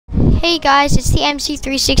Hey guys, it's the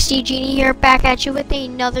MC360 Genie here, back at you with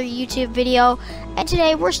another YouTube video. And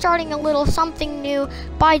today we're starting a little something new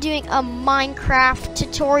by doing a Minecraft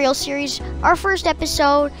tutorial series. Our first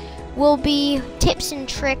episode will be tips and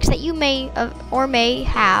tricks that you may not or may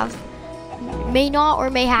have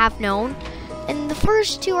known. And the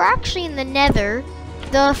first two are actually in the Nether.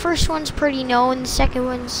 The first one's pretty known, the second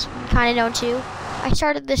one's kind of known too. I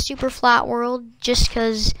started this super flat world just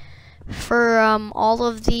because for all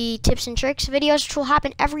of the tips and tricks videos, which will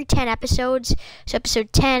happen every 10 episodes. So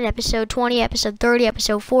episode 10, episode 20, episode 30,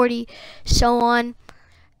 episode 40, so on.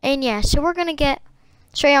 And yeah, so we're gonna get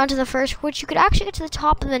straight on to the first, which you could actually get to the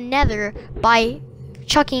top of the Nether by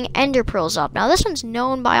chucking ender pearls up. Now this one's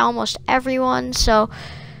known by almost everyone, so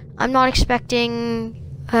I'm not expecting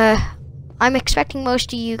I'm expecting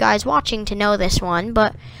most of you guys watching to know this one,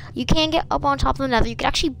 but you can get up on top of the Nether. You can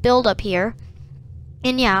actually build up here.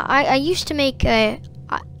 And yeah, I used to make I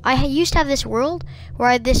used to have this world where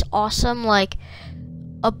I had this awesome, like,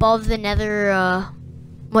 above the Nether,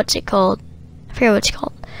 what's it called? I forget what it's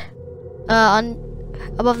called.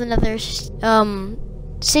 Above the Nether,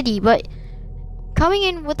 city. But coming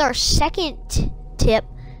in with our second tip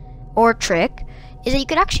or trick is that you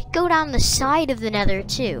could actually go down the side of the Nether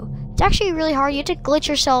too. It's actually really hard. You have to glitch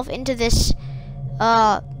yourself into this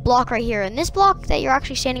block right here, and this block that you're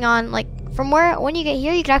actually standing on, like, from when you get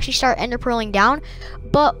here, you can actually start ender pearling down,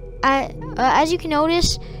 but as you can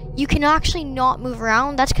notice, you can actually not move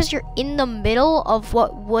around. That's because you're in the middle of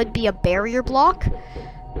what would be a barrier block.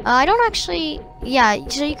 I don't actually, yeah,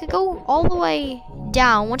 so you could go all the way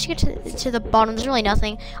down. Once you get to the bottom, there's really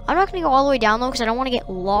nothing. I'm not going to go all the way down, though, because I don't want to get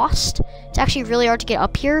lost. It's actually really hard to get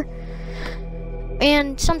up here,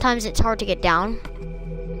 and sometimes it's hard to get down.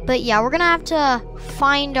 But yeah, we're going to have to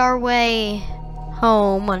find our way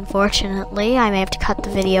home, unfortunately. I may have to cut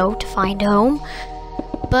the video to find home.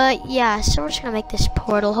 But yeah, so we're just gonna make this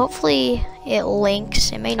portal. Hopefully it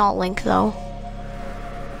links. It may not link though.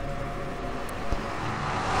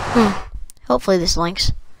 Hopefully this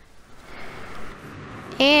links.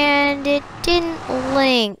 And it didn't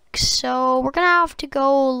link. So we're gonna have to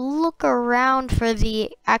go look around for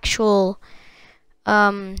the actual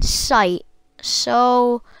site.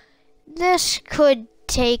 So this could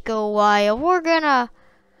take a while.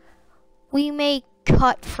 We may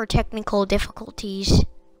cut for technical difficulties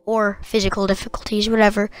or physical difficulties,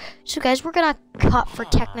 whatever. So guys, we're gonna cut for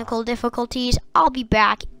technical difficulties. I'll be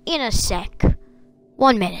back in a sec.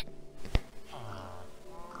 1 minute.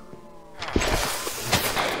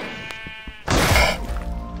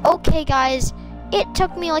 Okay guys, it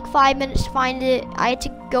took me like 5 minutes to find it. I had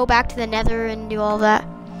to go back to the Nether and do all that.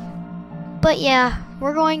 But yeah,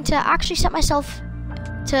 we're going to actually set myself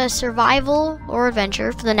to survival or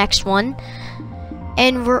adventure for the next one,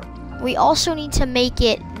 and we also need to make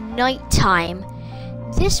it nighttime.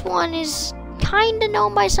 This one is kind of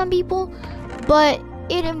known by some people, but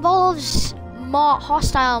it involves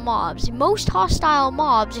hostile mobs. Most hostile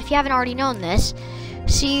mobs, if you haven't already known this,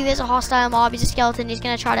 see, there's a hostile mob, he's a skeleton, he's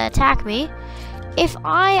gonna try to attack me. If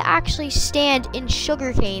I actually stand in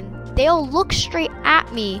sugarcane, they'll look straight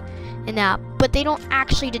at me and that, but they don't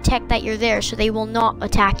actually detect that you're there, so they will not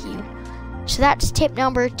attack you. So that's tip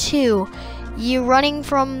number 2. You running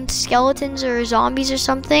from skeletons or zombies or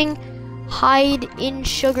something, hide in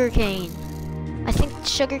sugarcane. I think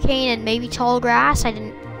sugarcane and maybe tall grass. I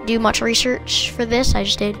didn't do much research for this, I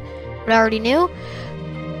just did what I already knew.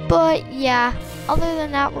 But yeah, other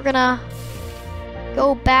than that, we're gonna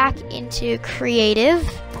go back into creative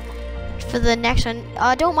for the next one.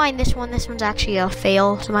 Don't mind this one. This one's actually a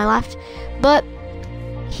fail to my left. But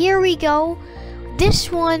here we go. This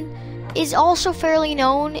one is also fairly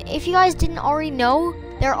known. If you guys didn't already know,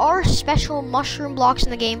 there are special mushroom blocks in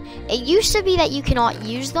the game. It used to be that you cannot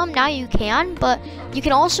use them. Now you can, but you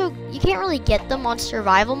can't really get them on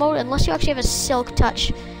survival mode unless you actually have a silk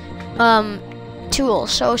touch tool.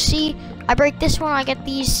 So see, I break this one, I get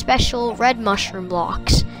these special red mushroom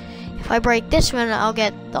blocks. If I break this one, I'll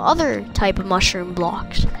get the other type of mushroom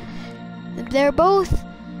blocks. They're both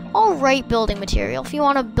alright building material. If you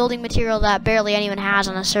want a building material that barely anyone has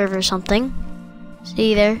on a server or something.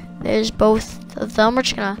 See there's both of them. We're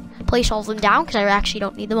just gonna place all of them down because I actually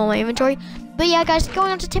don't need them on my inventory. But yeah guys,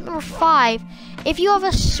 going on to tip number 5. If you have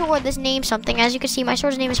a sword that's named something, as you can see, my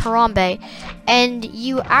sword's name is Harambe, and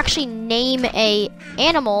you actually name a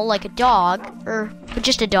animal like a dog, or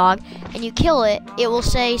just a dog, and you kill it, it will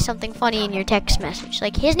say something funny in your text message.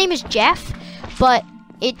 Like, his name is Jeff, but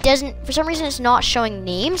it doesn't, for some reason it's not showing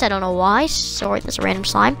names. I don't know why. Sorry, that's a random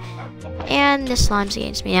slime. And this slime's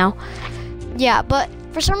against me now. Yeah, but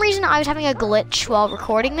for some reason I was having a glitch while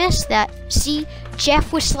recording this that, see,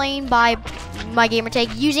 Jeff was slain by my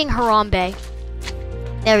gamertag using Harambe.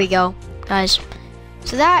 There we go, guys.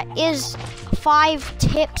 So that is 5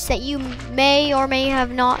 tips that you may or may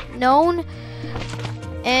have not known.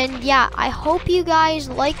 And yeah, I hope you guys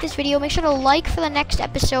like this video. Make sure to like for the next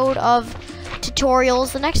episode of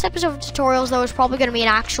tutorials. The next episode of tutorials, though, is probably going to be an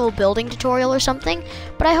actual building tutorial or something.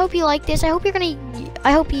 But I hope you like this. I hope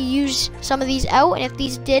you use some of these out. And if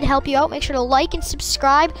these did help you out, make sure to like and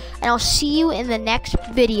subscribe. And I'll see you in the next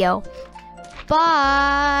video.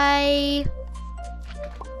 Bye.